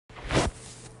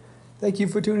Thank you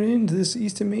for tuning in to this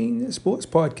Eastern Maine Sports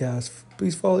Podcast.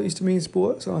 Please follow Eastern Maine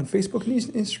Sports on Facebook and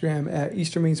Instagram at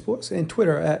Eastern Maine Sports and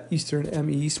Twitter at Eastern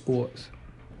ME Sports.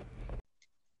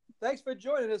 Thanks for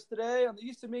joining us today on the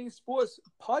Eastern Maine Sports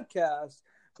Podcast,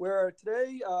 where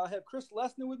today I have Chris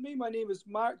Lessner with me. My name is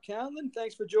Mark Canlin.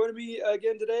 Thanks for joining me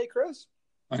again today, Chris.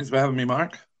 Thanks for having me,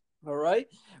 Mark. All right.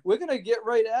 We're going to get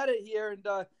right at it here and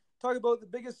talk about the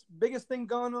biggest thing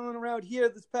going on around here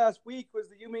this past week was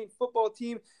the UMaine football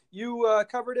team. You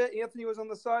covered it. Anthony was on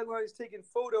the sidelines taking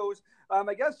photos.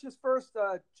 I guess just first,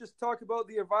 just talk about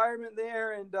the environment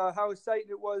there and how exciting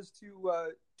it was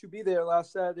to be there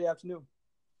last Saturday afternoon.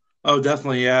 Oh,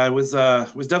 definitely. Yeah, it was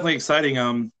definitely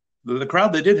exciting. The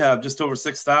crowd they did have just over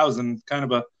 6,000, kind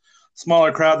of a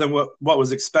smaller crowd than what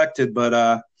was expected,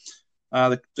 but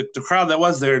the crowd that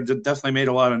was there definitely made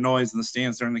a lot of noise in the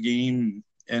stands during the game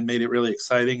and made it really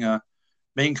exciting.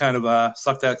 Maine kind of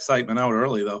sucked that excitement out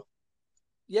early, though.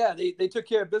 Yeah, they took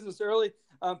care of business early,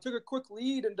 took a quick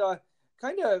lead, and when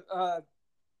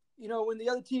the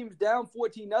other team's down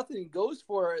 14-0 and goes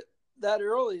for it that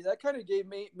early, that kind of gave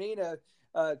Maine a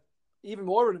even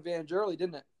more of an advantage early,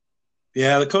 didn't it?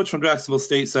 Yeah, the coach from Jacksonville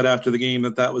State said after the game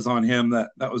that was on him.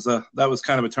 That was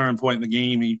kind of a turning point in the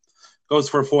game. He goes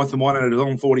for a 4th and 1 at his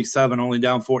own 47, only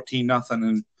down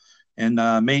 14-0,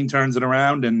 and Maine turns it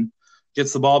around and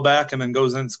gets the ball back, and then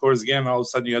goes in and scores again. And all of a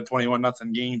sudden, you had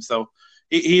 21-0 game. So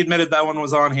he admitted that one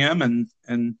was on him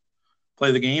and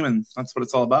play the game, and that's what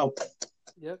it's all about.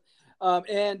 Yep.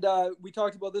 We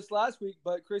talked about this last week,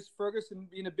 but Chris Ferguson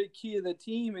being a big key of the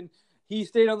team, and he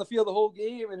stayed on the field the whole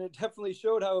game, and it definitely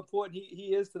showed how important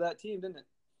he is to that team, didn't it?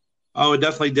 Oh, it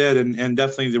definitely did, and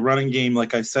definitely the running game,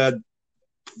 like I said,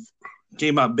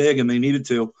 came up big, and they needed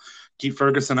to keep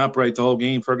Ferguson upright the whole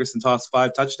game. Ferguson tossed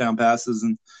 5 touchdown passes,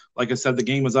 and like I said, the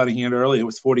game was out of hand early. It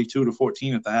was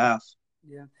 42-14 at the half.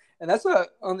 Yeah, and that's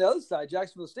on the other side,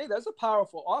 Jacksonville State. That's a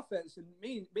powerful offense, and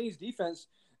Maine's defense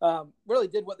really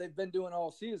did what they've been doing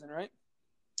all season, right?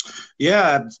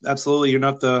 Yeah, absolutely. You're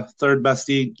not the third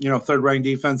ranked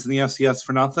defense in the FCS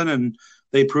for nothing, and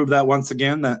they proved that once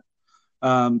again that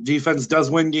defense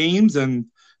does win games, and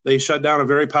they shut down a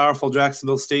very powerful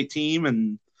Jacksonville State team,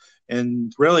 and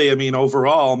really, I mean,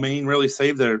 overall, Maine really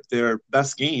saved their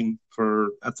best game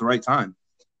at the right time.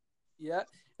 Yeah,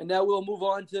 and now we'll move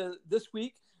on to this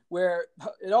week, where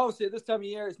it obviously at this time of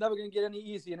year it's never going to get any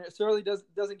easy, and it certainly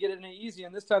doesn't get any easy.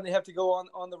 And this time they have to go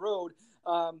on the road.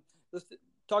 Let's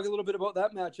talk a little bit about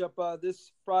that matchup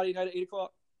this Friday night at 8:00.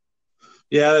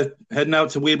 Yeah, heading out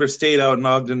to Weber State out in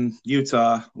Ogden,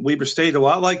 Utah. Weber State, a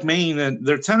lot like Maine, and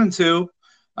they're 10-2,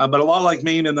 but a lot like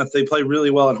Maine in that they play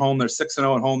really well at home. They're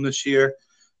 6-0 at home this year.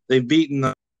 They've beaten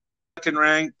the second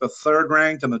ranked, the third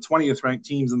ranked, and the 20th ranked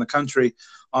teams in the country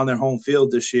on their home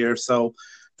field this year. So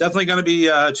definitely going to be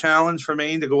a challenge for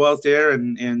Maine to go out there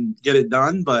and get it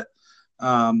done. But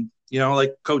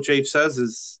like Coach H says,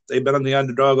 is they've been on the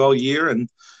underdog all year, and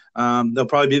they'll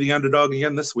probably be the underdog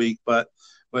again this week. But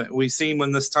we've seen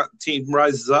when this team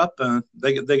rises up,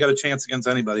 they got a chance against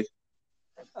anybody.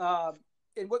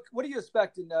 And what are you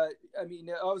expecting?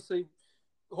 Obviously,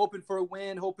 hoping for a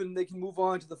win, hoping they can move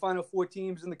on to the final 4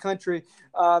 teams in the country,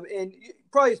 and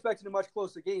probably expecting a much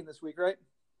closer game this week, right?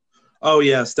 Oh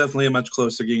yes, definitely a much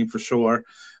closer game for sure.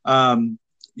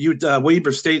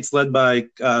 Weber State's led by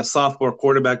a sophomore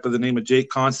quarterback by the name of Jake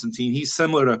Constantine. He's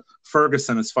similar to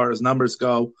Ferguson as far as numbers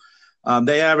go.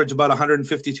 They average about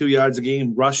 152 yards a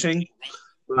game rushing.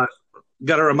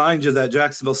 Got to remind you that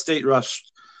Jacksonville State rushed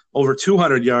over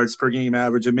 200 yards per game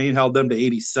average, and Maine held them to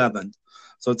 87.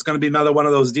 So it's going to be another one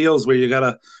of those deals where you got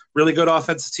a really good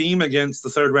offensive team against the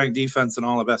third-ranked defense in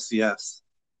all of FCS.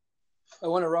 I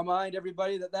want to remind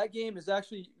everybody that game is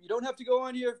actually – you don't have to go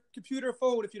on your computer or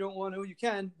phone if you don't want to. You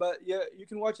can, but you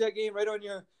can watch that game right on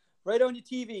your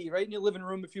TV, right in your living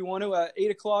room if you want to, at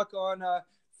 8 o'clock on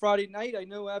Friday night. I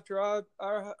know after our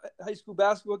high school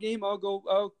basketball game,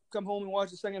 I'll come home and watch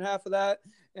the second half of that,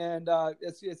 and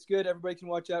it's good. Everybody can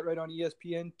watch that right on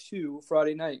ESPN2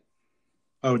 Friday night.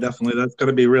 Oh, definitely. That's going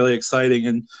to be really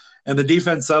exciting. And the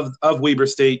defense of Weber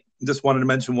State, just wanted to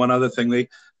mention one other thing. The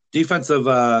defense of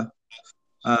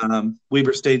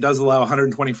Weber State does allow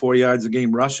 124 yards a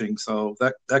game rushing, so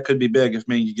that could be big if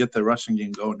Maine you get the rushing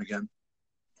game going again.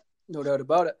 No doubt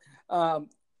about it.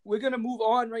 We're going to move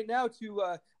on right now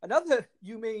to another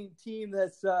UMaine team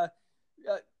that's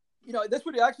this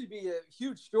would actually be a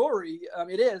huge story.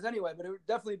 It is anyway, but it would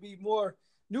definitely be more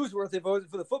newsworthy if it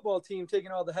wasn't for the football team taking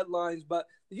all the headlines. But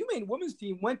the UMaine women's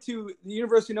team went to the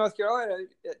University of North Carolina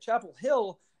at Chapel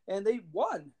Hill, and they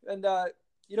won. And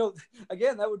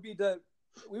again, that would be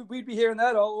we'd be hearing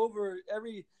that all over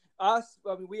every us,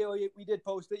 I mean, we did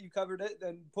post it. You covered it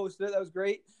and posted it. That was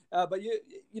great. But you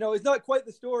know, it's not quite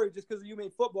the story just because you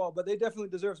made football, but they definitely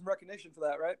deserve some recognition for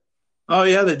that, right? Oh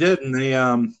yeah, they did,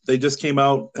 and they just came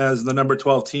out as the number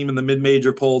 12 team in the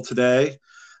mid-major poll today.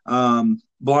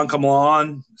 Blanca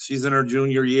Milan, she's in her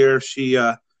junior year. She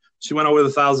went over the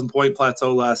 1,000-point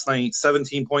plateau last night.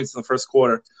 17 points in the first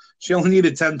quarter. She only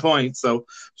needed 10 points, so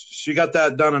she got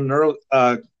that done and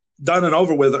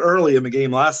over with early in the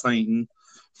game last night. And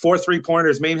 4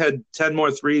 3-pointers. Maine had 10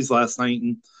 more threes last night,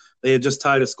 and they had just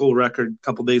tied a school record a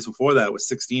couple days before that with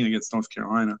 16 against North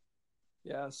Carolina.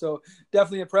 Yeah, so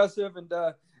definitely impressive, and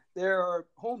they're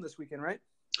home this weekend, right?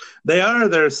 They are.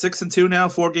 They're 6-2 now,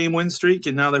 4-game win streak,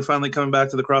 and now they're finally coming back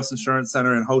to the Cross Insurance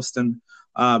Center and hosting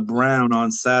Brown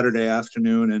on Saturday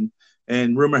afternoon.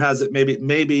 And rumor has it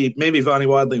maybe Vonnie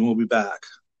Wadling will be back.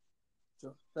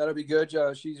 So that'll be good.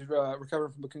 She's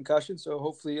recovering from a concussion, so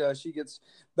hopefully she gets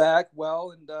back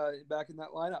well and back in that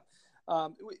lineup.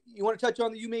 You want to touch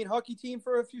on the UMaine hockey team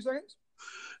for a few seconds?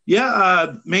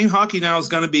 Yeah, Maine hockey now is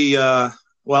going to be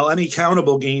any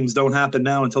countable games don't happen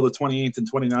now until the 28th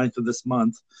and 29th of this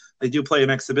month. They do play an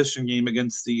exhibition game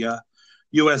against the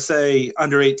USA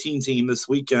under-18 team this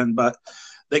weekend, but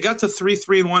they got to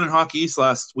 3-3-1 in Hockey East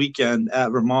last weekend at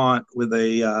Vermont with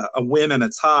a win and a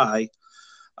tie.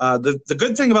 The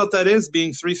good thing about that is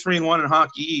being 3-3-1 in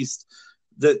Hockey East,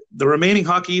 that the remaining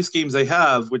Hockey East games they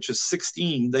have, which is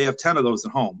 16, they have 10 of those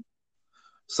at home.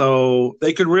 So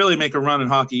they could really make a run in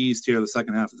Hockey East here the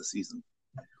second half of the season.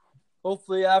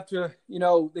 Hopefully after,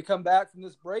 they come back from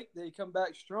this break, they come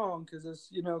back strong because it's,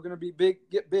 going to be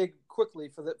get big quickly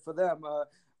for them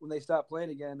when they start playing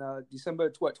again. December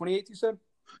 28th, you said?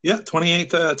 Yeah,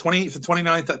 28th and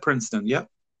 29th at Princeton. Yep.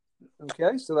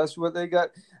 Okay, so that's what they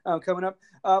got coming up.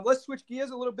 Let's switch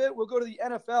gears a little bit. We'll go to the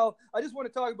NFL. I just want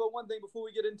to talk about one thing before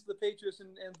we get into the Patriots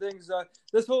and things.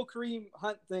 This whole Kareem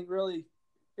Hunt thing really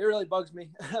bugs me.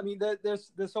 I mean,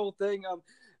 this whole thing.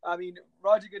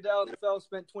 Roger Goodell and the NFL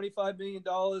spent $25 million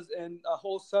and a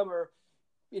whole summer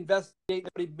investigating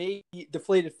maybe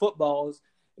deflated footballs.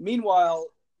 Meanwhile,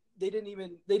 they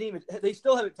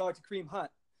still haven't talked to Kareem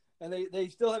Hunt, and they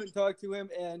still haven't talked to him.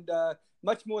 And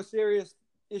much more serious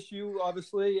issue,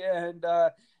 obviously. And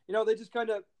they just kind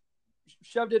of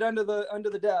shoved it under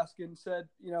the desk and said,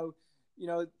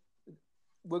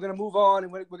 we're going to move on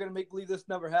and we're going to make believe this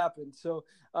never happened. So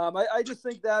I just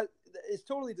think that it's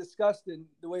totally disgusting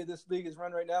the way this league is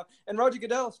run right now. And Roger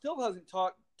Goodell still hasn't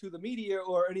talked to the media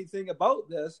or anything about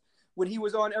this when he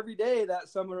was on every day that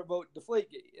summer about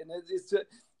Deflategate. And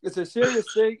it's a serious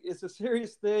thing. It's a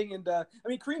serious thing. And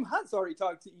Kareem Hunt's already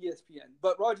talked to ESPN,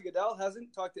 but Roger Goodell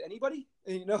hasn't talked to anybody.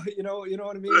 And you know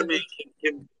what I mean?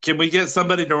 Can we get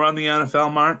somebody to run the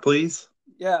NFL, Mark, please?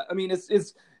 Yeah.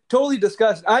 It's totally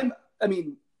disgusting.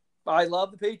 I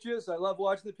love the Patriots. I love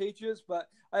watching the Patriots, but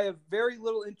I have very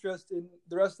little interest in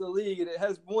the rest of the league, and it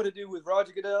has more to do with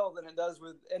Roger Goodell than it does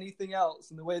with anything else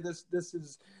and the way this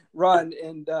is run.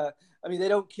 And they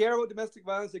don't care about domestic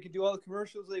violence. They can do all the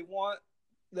commercials they want,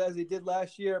 as they did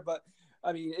last year. But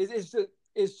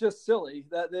it's just silly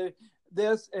that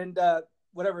this and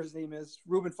whatever his name is,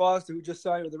 Reuben Foster, who just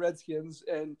signed with the Redskins,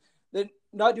 and they're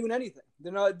not doing anything.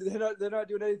 They're not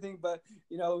doing anything. But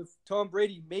if Tom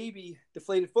Brady maybe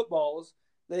deflated footballs,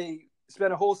 they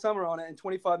spent a whole summer on it and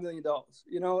 $25 million.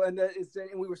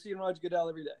 And we were seeing Roger Goodell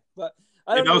every day. But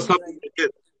I don't know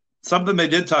something they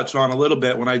did touch on a little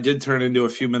bit when I did turn into a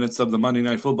few minutes of the Monday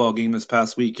Night Football game this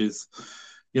past week is,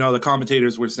 the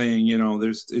commentators were saying,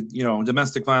 there's,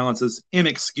 domestic violence is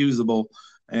inexcusable.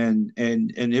 And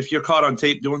if you're caught on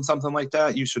tape doing something like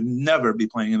that, you should never be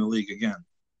playing in the league again.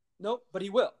 Nope, but he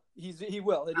will. He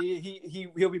will. And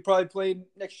he'll be probably playing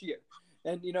next year.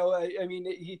 And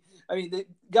the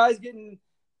guys getting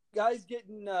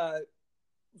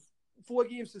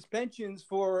 4-game suspensions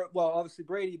for, well, obviously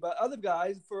Brady, but other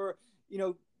guys for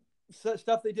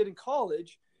stuff they did in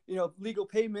college, legal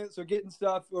payments or getting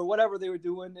stuff or whatever they were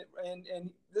doing, and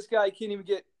this guy can't even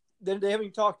get. They haven't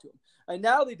even talked to him. And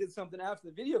now they did something after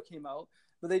the video came out,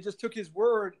 but they just took his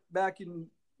word back in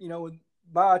in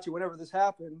March or whenever this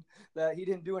happened that he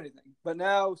didn't do anything. But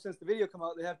now, since the video come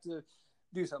out, they have to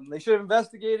do something. They should have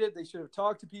investigated. They should have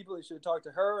talked to people. They should have talked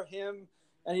to her, him,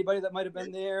 anybody that might have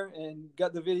been there, and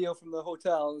got the video from the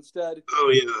hotel instead.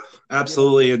 Oh yeah,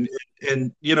 absolutely. And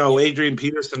Adrian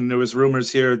Peterson. There was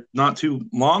rumors here not too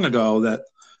long ago that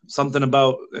something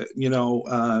about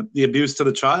the abuse to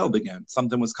the child again.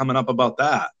 Something was coming up about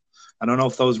that. I don't know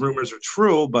if those rumors are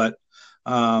true, but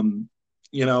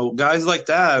guys like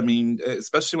that,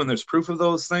 especially when there's proof of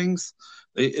those things,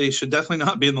 they should definitely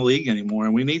not be in the league anymore.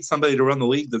 And we need somebody to run the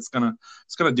league that's gonna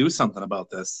do something about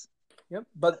this. Yep,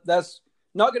 but that's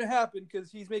not going to happen because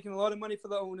he's making a lot of money for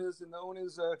the owners, and the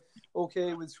owners are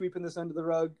okay with sweeping this under the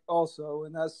rug also,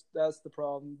 and that's the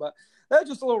problem. But that's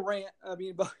just a little rant. I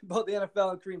mean, about the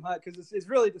NFL and Kareem Hunt, because it's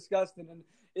really disgusting, and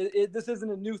this isn't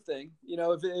a new thing. You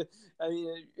know, it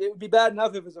would be bad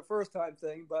enough if it was a first time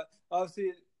thing, but obviously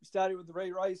it started with the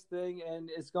Ray Rice thing, and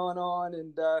it's gone on,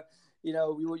 and you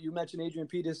know, you mentioned Adrian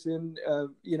Peterson,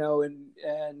 you know,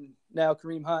 and now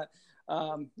Kareem Hunt.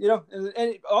 You know,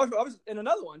 and obviously, and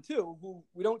another one too, who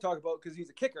we don't talk about because he's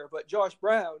a kicker, but Josh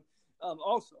Brown,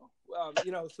 also,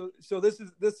 you know, so this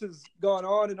has gone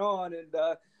on, and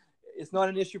it's not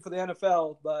an issue for the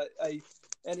NFL,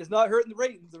 and it's not hurting the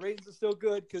ratings. The ratings are still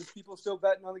good because people are still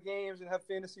betting on the games and have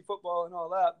fantasy football and all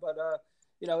that. But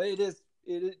you know, it is.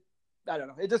 I don't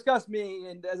know. It disgusts me,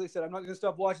 and as I said, I'm not going to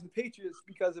stop watching the Patriots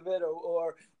because of it,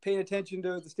 or paying attention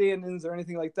to the standings or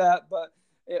anything like that.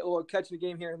 Or catching a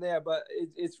game here and there, but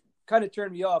it's kind of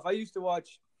turned me off. I used to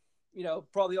watch, you know,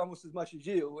 probably almost as much as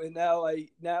you, and now I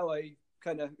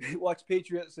kind of watch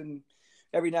Patriots and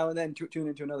every now and then tune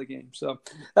into another game. So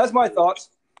that's my thoughts.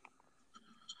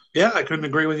 Yeah, I couldn't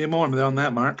agree with you more on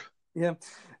that, Mark. Yeah,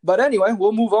 but anyway,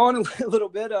 we'll move on a little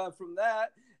bit from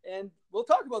that, and we'll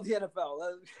talk about the NFL.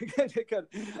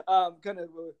 Kind of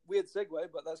a weird segue,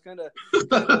 but that's kind of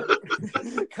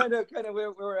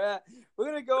where we're at. We're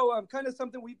gonna go kind of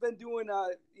something we've been doing,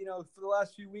 you know, for the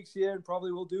last few weeks here, and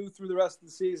probably will do through the rest of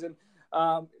the season.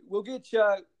 We'll get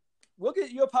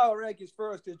your power rankings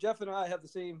first, because Jeff and I have the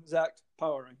same exact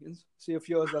power rankings. See if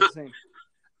yours are the same.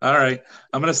 All right,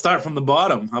 I'm gonna start from the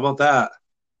bottom. How about that?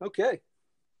 Okay.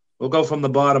 We'll go from the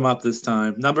bottom up this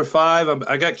time. Number 5,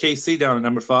 I got KC down at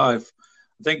number 5.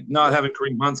 I think not having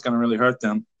Kareem Hunt's going to really hurt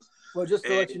them. Well, just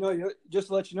to let you know,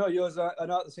 yours are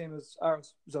not the same as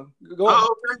ours. So go on.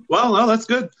 Oh, okay. Well, no, that's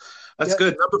good. That's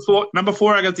good. Number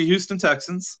four, I got the Houston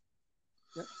Texans.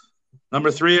 Yep.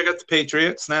 Number 3, I got the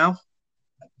Patriots now.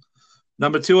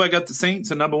 Number 2, I got the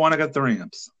Saints, and number 1, I got the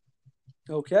Rams.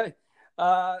 Okay.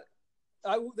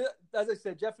 As I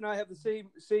said, Jeff and I have the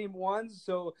same ones.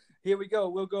 So here we go.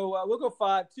 We'll go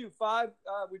 5 too. 5.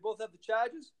 We both have the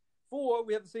Chargers. 4.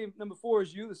 We have the same number 4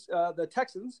 as you, the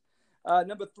Texans.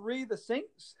 Number 3, the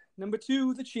Saints. Number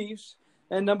 2, the Chiefs,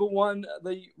 and number 1,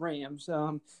 the Rams.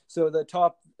 So the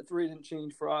top 3 didn't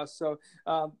change for us. So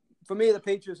for me, the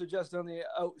Patriots are just on the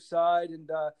outside, and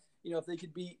you know, if they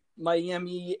could beat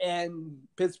Miami and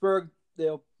Pittsburgh,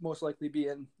 they'll most likely be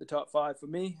in the top 5 for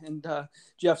me. And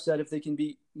Jeff said if they can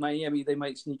beat Miami, they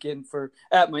might sneak in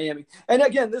at Miami. And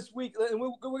again, this week, and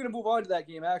we're going to move on to that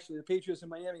game, actually, the Patriots and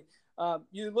Miami.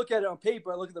 You look at it on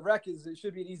paper, look at the records, it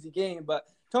should be an easy game. But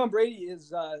Tom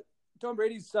Brady's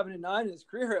 7-9 in his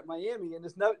career at Miami, and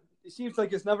it seems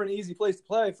like it's never an easy place to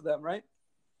play for them, right?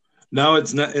 No,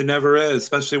 it never is,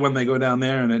 especially when they go down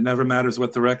there, and it never matters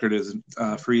what the record is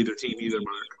for either team either,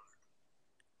 Mark.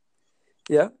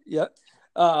 Yeah.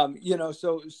 You know,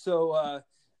 so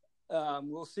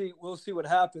we'll see what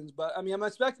happens. But I mean, I'm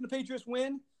expecting the Patriots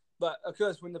win, but of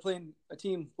course, when they're playing a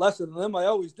team lesser than them, I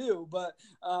always do. But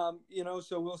you know,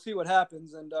 so we'll see what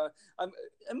happens. And I'm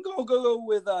gonna go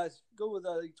with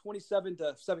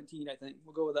 27-17. I think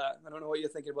we'll go with that. I don't know what you're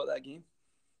thinking about that game.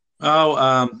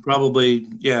 Oh, probably,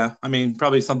 yeah. I mean,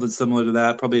 probably something similar to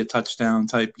that. Probably a touchdown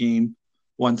type game.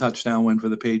 1 touchdown win for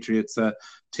the Patriots.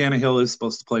 Tannehill is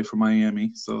supposed to play for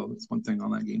Miami, so that's one thing on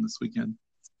that game this weekend.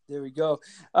 There we go.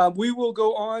 We will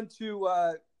go on to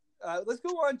let's go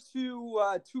on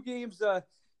to 2 games.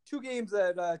 2 games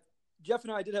that Jeff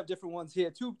and I did have different ones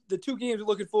here. The 2 games we're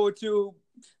looking forward to.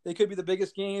 They could be the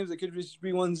biggest games. They could just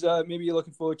be ones maybe you're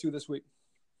looking forward to this week.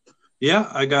 Yeah,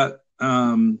 I got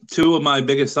 2 of my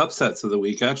biggest upsets of the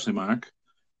week, actually, Mark.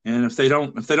 And if they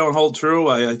don't hold true,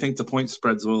 I think the point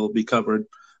spreads will be covered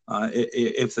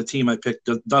if the team I picked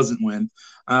doesn't win.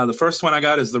 The first one I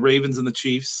got is the Ravens and the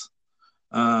Chiefs.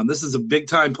 This is a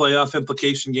big-time playoff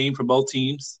implication game for both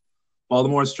teams.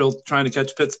 Baltimore is still trying to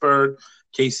catch Pittsburgh.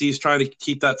 KC's trying to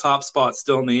keep that top spot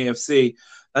still in the AFC.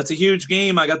 That's a huge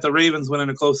game. I got the Ravens winning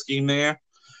a close game there.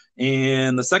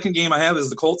 And the second game I have is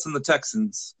the Colts and the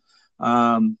Texans.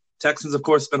 Texans, of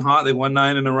course, been hot. They won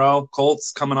 9 in a row.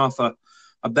 Colts coming off a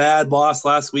bad loss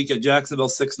last week at Jacksonville,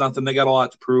 6-0. They got a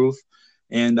lot to prove,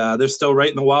 and they're still right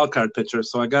in the wild card picture.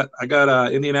 So I got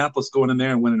Indianapolis going in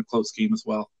there and winning a close game as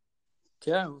well.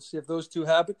 Okay, we'll see if those 2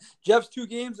 happen. Jeff's 2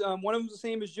 games, one of them's the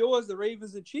same as yours, the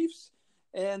Ravens and Chiefs,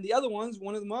 and the other one's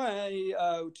one of my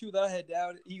 2 that I had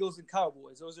down, Eagles and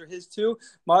Cowboys. Those are his 2.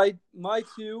 My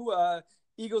 2,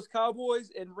 Eagles, Cowboys,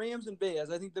 and Rams and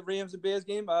Bears. I think the Rams and Bears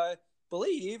game,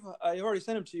 believe I already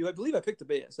sent them to you. I believe I picked the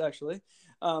Bears actually.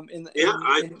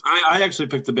 I actually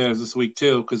picked the Bears this week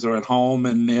too because they're at home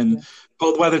and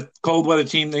cold weather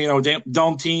team.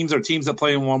 Dome teams or teams that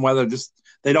play in warm weather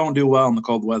they don't do well in the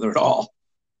cold weather at all.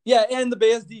 Yeah, and the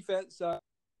Bears defense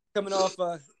coming off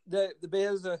the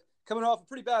Bears coming off a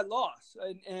pretty bad loss,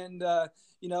 and I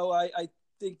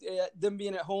think them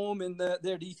being at home and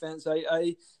their defense,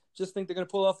 I just think they're going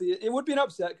to pull off it would be an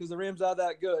upset because the Rams are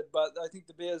that good, but I think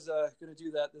the Bears are going to do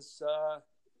that this.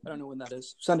 I don't know when that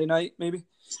is. Sunday night, maybe.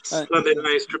 Sunday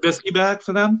night. Is Trubisky back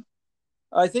for them?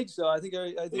 I think so. I think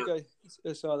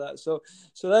I saw that. So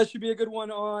that should be a good one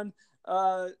on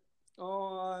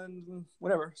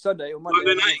whatever Sunday or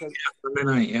Monday. Sunday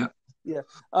night. Yeah. Yeah.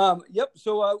 Yep.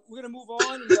 So we're gonna move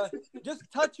on and just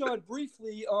touch on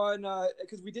briefly on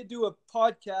because we did do a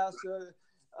podcast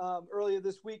earlier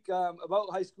this week about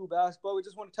high school basketball. We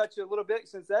just want to touch it a little bit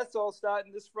since that's all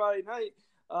starting this Friday night.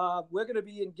 We're going to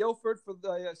be in Guilford for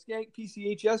the Skank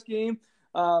PCHS game.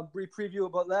 Brief preview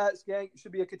about that. Skank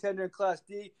should be a contender in Class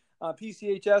D.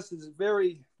 PCHS is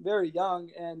very, very young,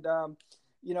 and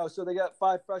so they got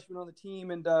 5 freshmen on the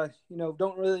team, and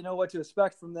don't really know what to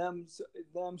expect from them.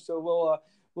 So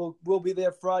we'll be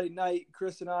there Friday night.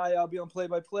 Chris and I'll be on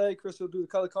play-by-play. Chris will do the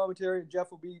color commentary, and Jeff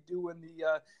will be doing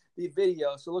the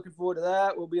video. So looking forward to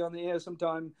that. We'll be on the air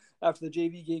sometime after the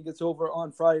JV game gets over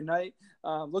on Friday night.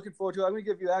 Looking forward to it. I'm going to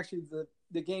give you actually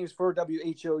the games for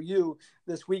WHOU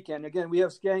this weekend. Again, we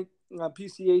have Skank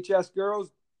PCHS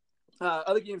girls.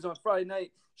 Other games on Friday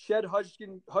night. Shed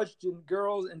Hodgkin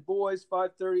girls and boys,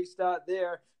 5:30 start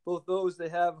there. Both those they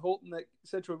have Holton at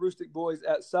Central Rustic boys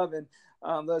at 7.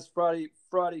 That's Friday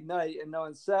night. And now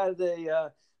on Saturday,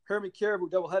 Hermit Caribou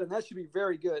doubleheader, and that should be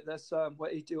very good. That's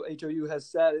what HOU has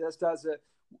Saturday. That starts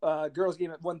at girls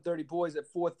game at 1:30, boys at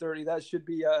 4:30. That should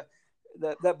be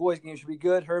that boys game should be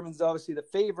good. Herman's obviously the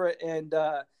favorite, and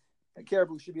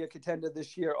Caribou should be a contender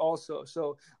this year also.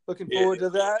 So looking forward to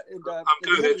that. And I'm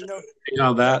kind of interested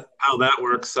how that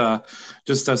works.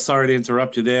 Just sorry to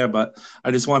interrupt you there, but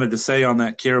I just wanted to say on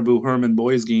that Caribou Herman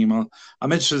boys game, I'm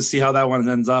interested to see how that one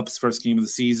ends up. It's first game of the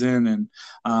season, and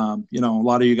a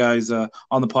lot of you guys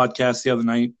on the podcast the other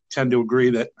night tend to agree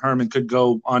that Herman could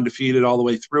go undefeated all the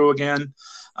way through again.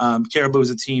 Caribou is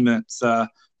a team that's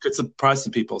could surprise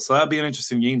some people, so that'd be an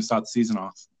interesting game to start the season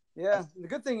off. Yeah, the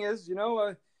good thing is,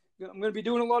 I'm going to be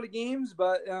doing a lot of games,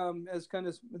 but as kind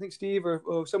of I think Steve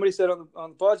or somebody said on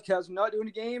the podcast, I'm not doing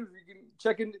the games. You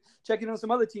can check in on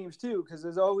some other teams too, because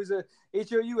there's always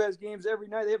HOU has games every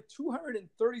night. They have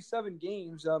 237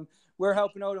 games. We're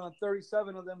helping out on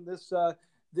 37 of them this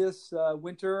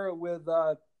winter with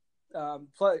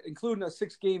including a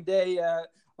 6-game day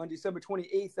on December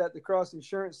 28th at the Cross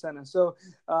Insurance Center. So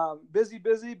busy,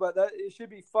 but it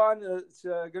should be fun. It's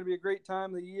going to be a great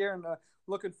time of the year, and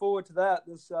looking forward to that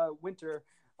this winter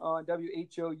on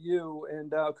WHOU.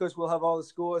 And, of course, we'll have all the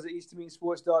scores at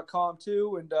easternmainesports.com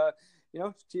too. And,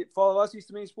 follow us,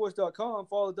 easternmainesports.com.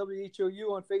 Follow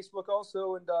WHOU on Facebook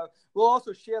also. And we'll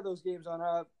also share those games on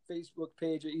our Facebook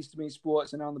page at Eastern Maine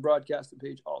Sports and on the broadcasting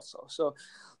page also. So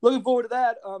looking forward to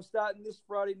that. Starting this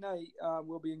Friday night,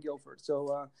 we'll be in Guilford.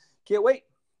 So can't wait.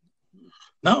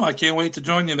 No, I can't wait to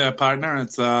join you there, partner.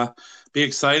 It's be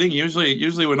exciting.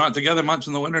 Usually we're not together much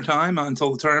in the wintertime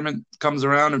until the tournament comes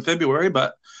around in February,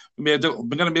 but we're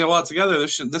going to be a lot together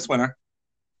this winter.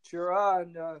 Sure are,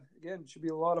 and again, it should be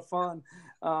a lot of fun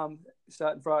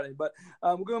starting Friday. But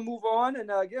we're going to move on, and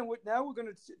again, now we're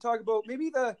going to talk about maybe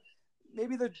the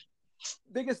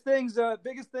biggest things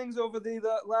over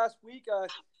the last week.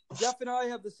 Jeff and I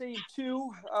have the same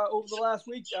 2 over the last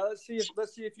week. Let's see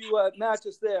if you match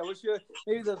us there. What's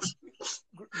maybe the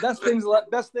best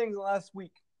things last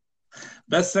week?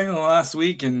 Best thing in the last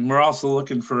week, and we're also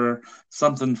looking for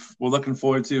something we're looking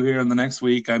forward to here in the next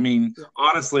week.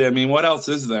 Honestly, what else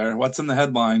is there? What's in the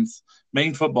headlines?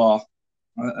 Maine football.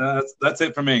 That's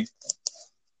it for me.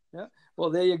 Yeah. Well,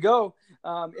 there you go.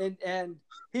 And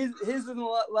his in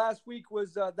the last week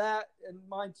was that, and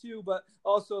mine too. But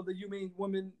also the UMaine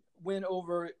women win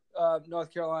over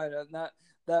North Carolina, and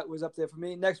that was up there for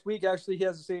me. Next week, actually, he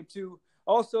has the same 2.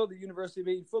 Also, the University of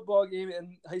Maine football game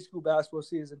and high school basketball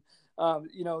season.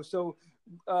 So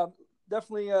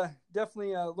definitely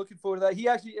looking forward to that. He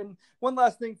actually, and one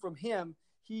last thing from him,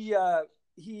 he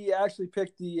actually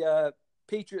picked the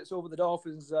Patriots over the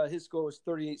Dolphins. His score was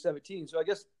 38-17. So I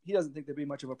guess he doesn't think there'd be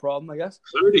much of a problem, I guess.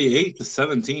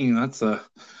 38-17.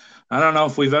 I don't know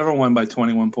if we've ever won by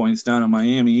 21 points down in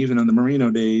Miami, even in the Marino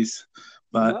days.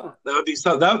 But that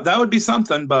would be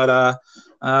something. But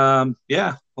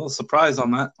yeah, a little surprise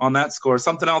on that score.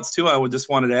 Something else too I would just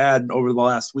wanted to add over the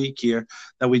last week here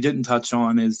that we didn't touch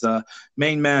on is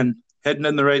Maine men heading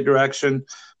in the right direction.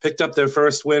 Picked up their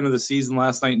first win of the season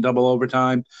last night in double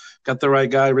overtime. Got the right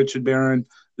guy, Richard Barron.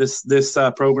 This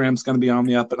program's going to be on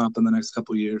the up and up in the next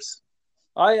couple of years.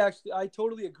 I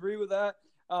totally agree with that.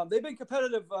 They've been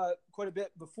competitive quite a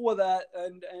bit before that,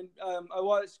 and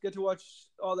I get to watch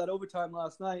all that overtime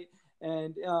last night,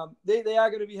 and they are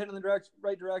going to be heading in the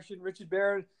right direction. Richard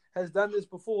Barron has done this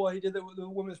before. He did it with the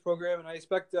women's program, and I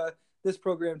expect this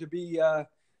program to be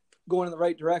going in the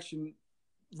right direction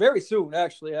very soon.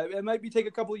 Actually, it might take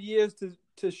a couple of years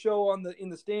to show in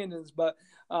the standings, but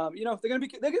they're going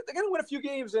to win a few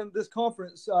games in this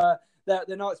conference that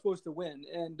they're not supposed to win,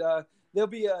 and they'll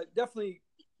be definitely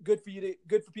good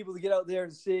for people to get out there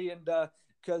and see, and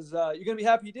because you're going to be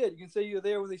happy you did. You can say you're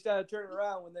there when they started turning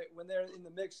around when they're in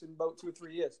the mix in about 2 or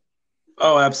 3 years.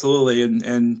 Oh, absolutely.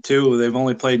 And two, they've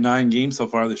only played 9 games so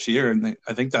far this year. And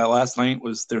I think that last night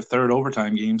was their third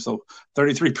overtime game. So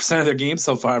 33% of their games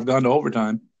so far have gone to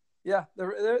overtime. Yeah,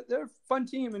 they're a fun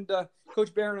team. And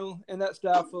Coach Barron and that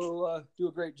staff will do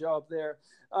a great job there.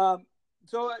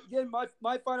 So, again,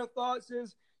 my final thoughts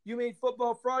is UMaine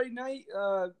football Friday night.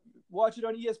 Watch it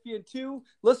on ESPN2.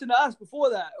 Listen to us before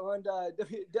that, and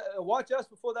watch us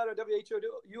before that on WHO.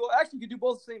 You actually can do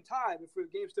both at the same time if the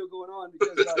game's still going on,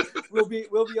 because we'll be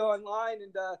online,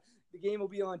 and the game will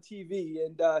be on TV.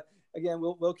 And again,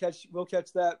 we'll catch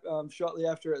that shortly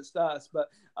after it starts. But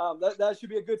that should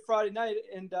be a good Friday night,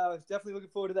 and definitely looking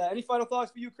forward to that. Any final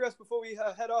thoughts for you, Chris, before we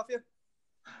head off here?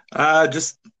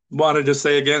 Just wanted to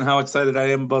say again how excited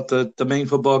I am about the Maine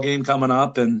football game coming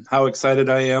up, and how excited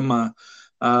I am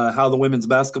how the women's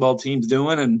basketball team's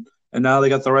doing, and now they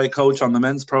got the right coach on the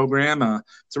men's program.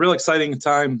 It's a real exciting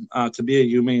time to be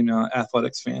a UMaine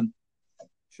athletics fan.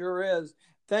 Sure is.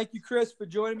 Thank you, Chris, for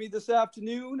joining me this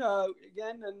afternoon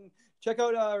again, and check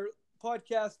out our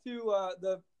podcast too,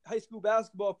 the high school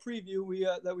basketball preview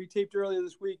that we taped earlier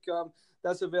this week.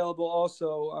 That's available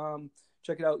also.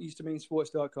 Check it out,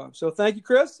 easternmainesports.com. So thank you,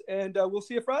 Chris, and we'll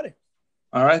see you Friday.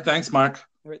 All right. Thanks, Mark.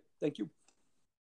 All right. Thank you.